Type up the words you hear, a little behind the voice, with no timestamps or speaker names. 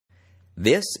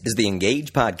This is the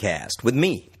Engage Podcast with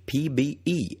me,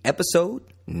 PBE, episode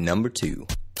number 2.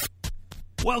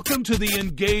 Welcome to the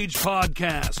Engage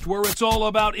Podcast, where it's all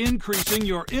about increasing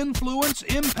your influence,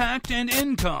 impact, and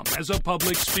income as a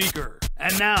public speaker.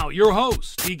 And now, your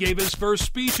host. He gave his first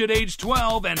speech at age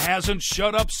 12 and hasn't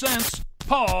shut up since,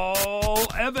 Paul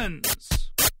Evans.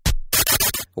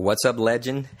 What's up,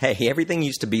 legend? Hey, everything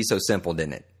used to be so simple,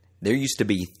 didn't it? There used to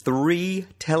be 3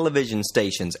 television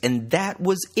stations, and that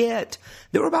was it.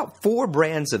 There were about 4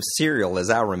 brands of cereal, as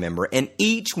I remember, and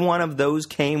each one of those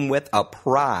came with a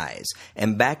prize.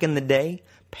 And back in the day,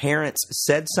 parents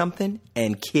said something,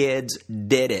 and kids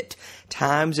did it.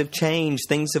 Times have changed.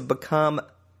 Things have become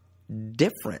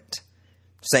different.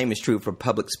 Same is true for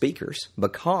public speakers,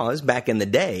 because back in the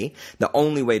day, the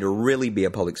only way to really be a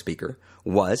public speaker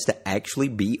was to actually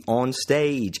be on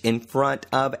stage in front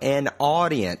of an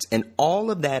audience. And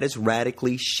all of that has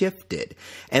radically shifted.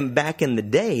 And back in the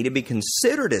day, to be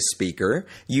considered a speaker,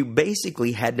 you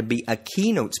basically had to be a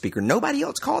keynote speaker. Nobody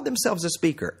else called themselves a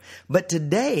speaker. But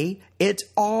today, it's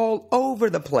all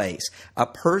over the place. A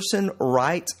person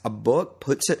writes a book,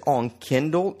 puts it on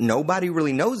Kindle. Nobody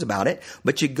really knows about it,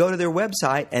 but you go to their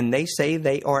website and they say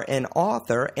they are an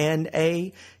author and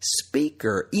a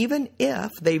speaker, even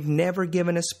if they've never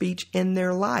given a speech in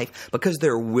their life, because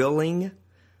they're willing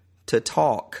to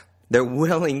talk. They're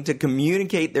willing to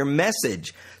communicate their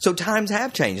message. So times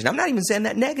have changed. And I'm not even saying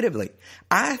that negatively.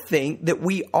 I think that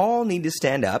we all need to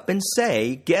stand up and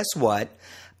say, guess what?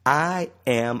 I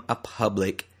am a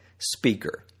public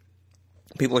speaker.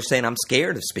 People are saying I'm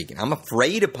scared of speaking. I'm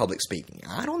afraid of public speaking.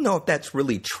 I don't know if that's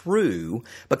really true,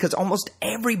 because almost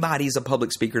everybody's a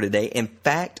public speaker today. In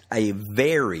fact, a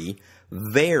very,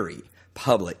 very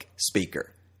public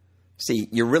speaker. See,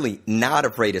 you're really not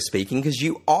afraid of speaking because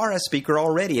you are a speaker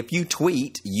already. If you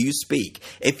tweet, you speak.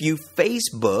 If you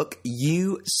Facebook,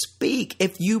 you speak.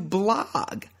 If you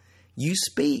blog, you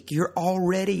speak. You're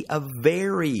already a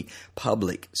very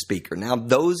public speaker. Now,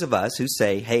 those of us who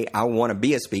say, hey, I want to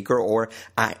be a speaker, or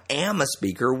I am a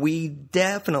speaker, we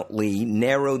definitely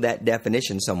narrow that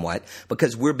definition somewhat,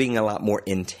 because we're being a lot more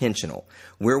intentional.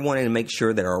 We're wanting to make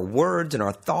sure that our words and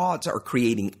our thoughts are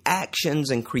creating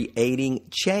actions and creating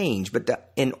change.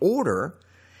 But in order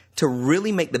to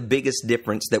really make the biggest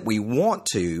difference that we want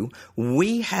to,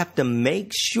 we have to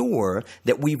make sure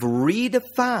that we've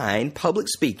redefined public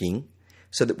speaking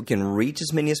so that we can reach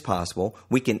as many as possible,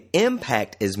 we can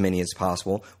impact as many as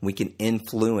possible, we can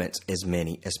influence as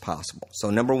many as possible. So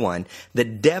number 1, the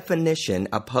definition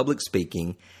of public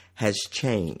speaking has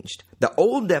changed. The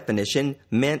old definition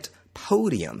meant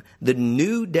podium. The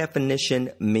new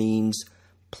definition means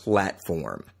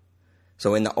platform.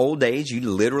 So in the old days, you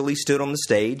literally stood on the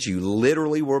stage, you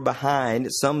literally were behind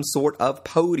some sort of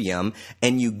podium,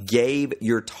 and you gave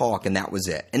your talk, and that was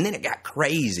it. And then it got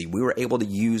crazy. We were able to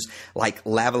use like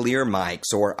lavalier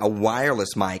mics or a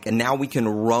wireless mic, and now we can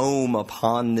roam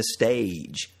upon the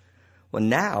stage. Well,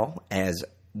 now, as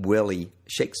Willie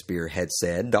Shakespeare had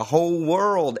said, the whole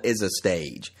world is a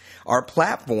stage. Our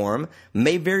platform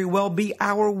may very well be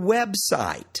our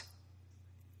website.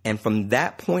 And from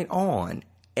that point on,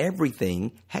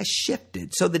 everything has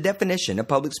shifted. So the definition of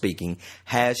public speaking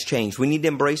has changed. We need to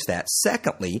embrace that.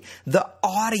 Secondly, the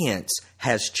audience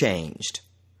has changed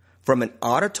from an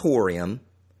auditorium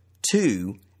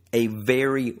to a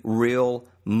very real,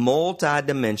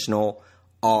 multidimensional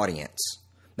audience.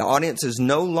 The audience is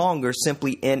no longer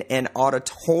simply in an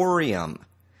auditorium,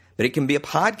 but it can be a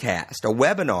podcast, a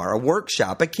webinar, a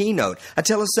workshop, a keynote, a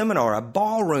teleseminar, a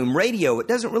ballroom, radio. It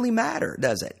doesn't really matter,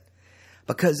 does it?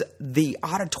 Because the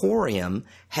auditorium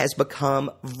has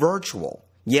become virtual.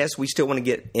 Yes, we still want to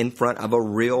get in front of a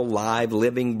real, live,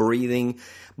 living, breathing,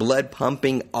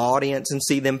 blood-pumping audience and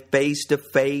see them face to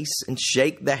face and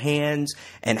shake the hands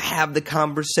and have the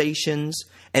conversations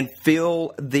and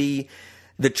feel the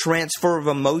transfer of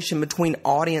emotion between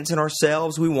audience and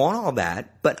ourselves. We want all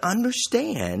that, but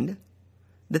understand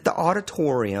that the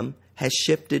auditorium has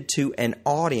shifted to an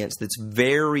audience that's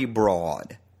very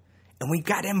broad. And we've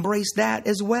got to embrace that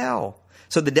as well.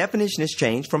 So the definition has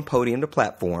changed from podium to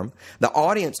platform. The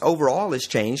audience overall has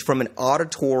changed from an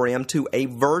auditorium to a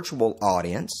virtual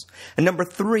audience. And number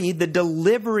 3, the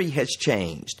delivery has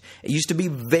changed. It used to be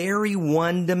very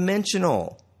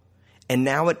one-dimensional. And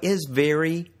now it is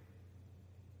very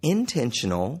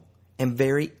intentional and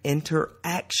very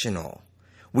interactional.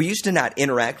 We used to not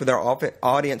interact with our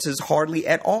audiences hardly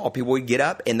at all. People would get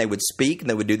up and they would speak and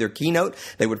they would do their keynote.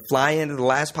 They would fly into the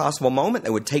last possible moment.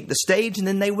 They would take the stage and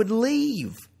then they would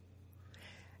leave.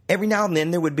 every now and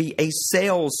then there would be a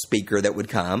sales speaker that would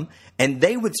come, and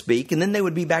they would speak, and then they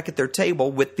would be back at their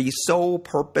table with the sole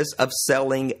purpose of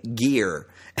selling gear.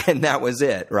 And that was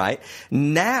it, right?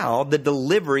 Now the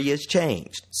delivery has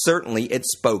changed. Certainly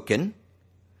it's spoken,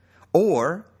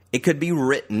 or it could be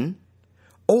written,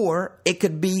 or it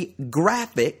could be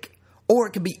graphic, or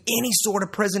it could be any sort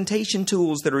of presentation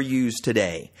tools that are used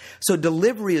today. So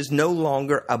delivery is no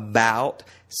longer about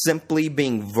simply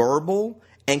being verbal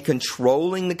and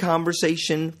controlling the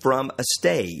conversation from a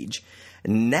stage.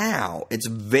 Now it's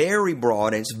very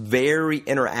broad and it's very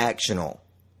interactional.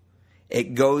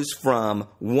 It goes from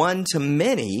one to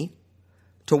many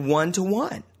to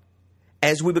one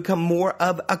as we become more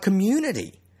of a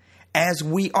community, as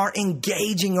we are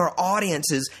engaging our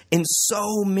audiences in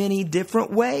so many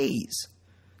different ways.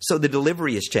 So the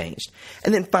delivery has changed.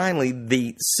 And then finally,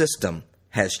 the system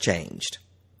has changed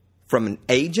from an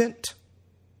agent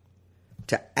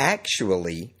to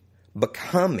actually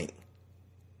becoming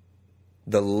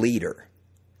the leader,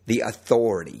 the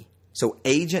authority. So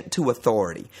agent to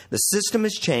authority. The system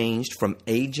has changed from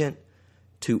agent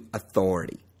to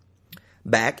authority.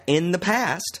 Back in the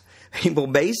past, people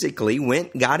basically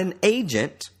got an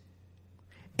agent,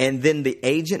 and then the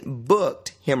agent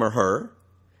booked him or her,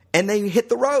 and they hit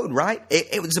the road, right?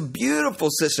 It was a beautiful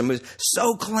system. It was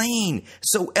so clean,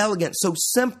 so elegant, so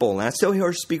simple. And I still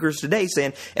hear speakers today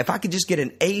saying, if I could just get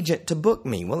an agent to book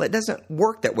me. Well, it doesn't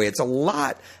work that way. It's a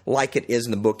lot like it is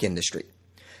in the book industry.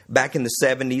 Back in the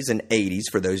 70s and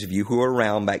 80s, for those of you who were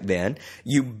around back then,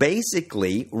 you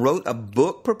basically wrote a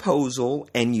book proposal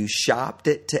and you shopped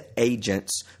it to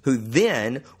agents who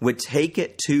then would take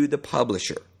it to the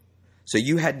publisher. So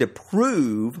you had to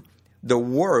prove the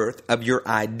worth of your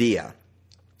idea.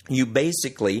 You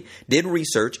basically did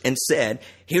research and said,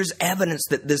 here's evidence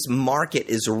that this market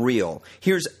is real.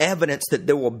 Here's evidence that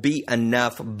there will be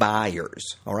enough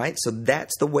buyers. All right, so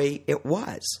that's the way it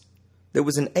was. There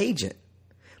was an agent.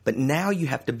 But now you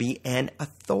have to be an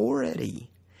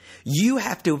authority. You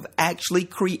have to have actually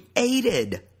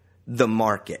created the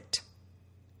market.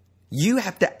 You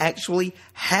have to actually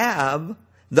have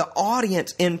the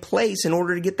audience in place in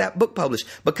order to get that book published.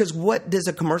 Because what does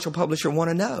a commercial publisher want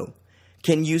to know?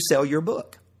 Can you sell your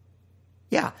book?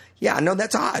 Yeah, I know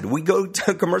that's odd. We go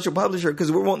to a commercial publisher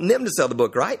because we're wanting them to sell the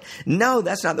book, right? No,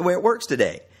 that's not the way it works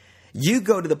today. You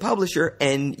go to the publisher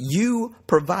and you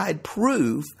provide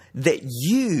proof that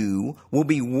you will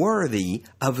be worthy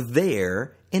of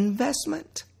their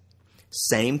investment.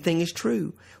 Same thing is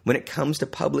true when it comes to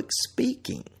public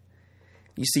speaking.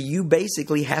 You see, you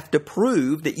basically have to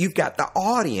prove that you've got the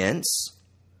audience,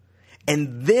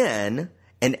 and then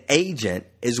an agent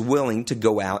is willing to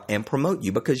go out and promote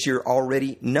you because you're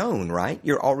already known, right?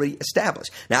 You're already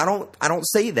established. Now, I don't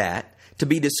say that to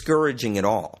be discouraging at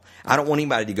all. I don't want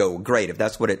anybody to go, great, if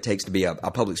that's what it takes to be a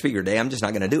public speaker today, I'm just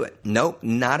not going to do it. Nope,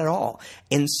 not at all.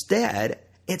 Instead,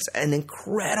 it's an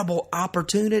incredible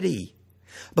opportunity.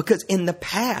 Because in the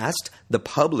past, the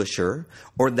publisher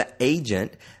or the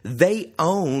agent, they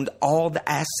owned all the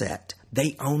asset.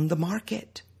 They owned the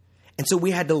market. And so we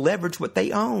had to leverage what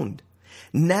they owned.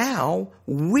 Now,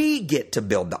 we get to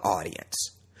build the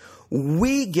audience.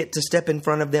 We get to step in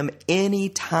front of them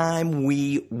anytime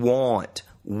we want.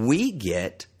 We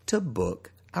get to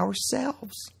book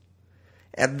ourselves.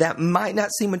 And that might not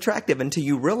seem attractive until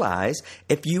you realize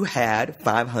if you had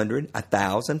 500,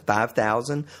 1,000,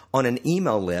 5,000 on an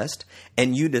email list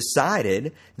and you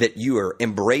decided that you are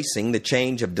embracing the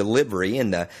change of delivery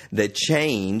and the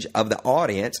change of the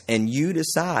audience, and you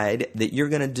decide that you're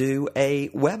going to do a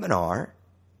webinar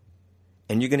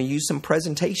and you're going to use some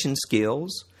presentation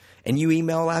skills, and you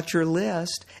email out your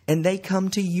list and they come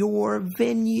to your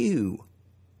venue.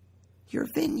 Your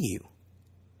venue.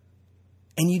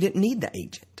 And you didn't need the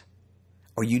agent,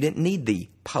 or you didn't need the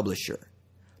publisher,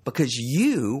 because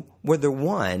you were the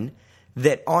one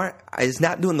that is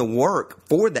not doing the work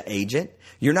for the agent.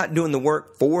 You're not doing the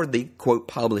work for the, quote,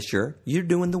 publisher. You're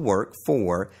doing the work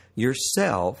for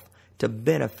yourself to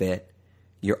benefit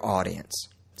your audience.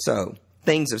 So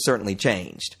things have certainly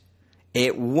changed.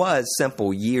 It was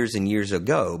simple years and years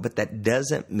ago, but that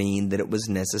doesn't mean that it was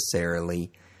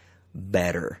necessarily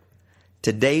better.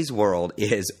 Today's world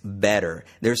is better.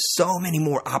 There's so many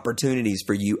more opportunities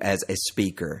for you as a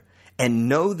speaker. And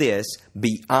know this,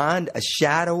 beyond a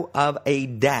shadow of a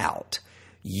doubt,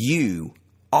 you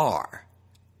are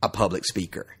a public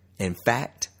speaker. In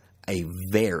fact, a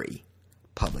very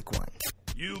public one.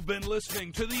 You've been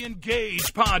listening to the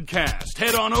Engage Podcast.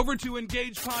 Head on over to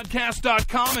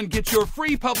EngagePodcast.com and get your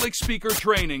free public speaker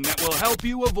training that will help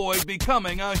you avoid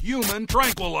becoming a human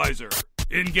tranquilizer.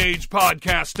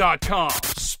 EngagePodcast.com.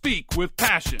 Speak with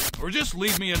passion, or just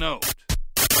leave me a note.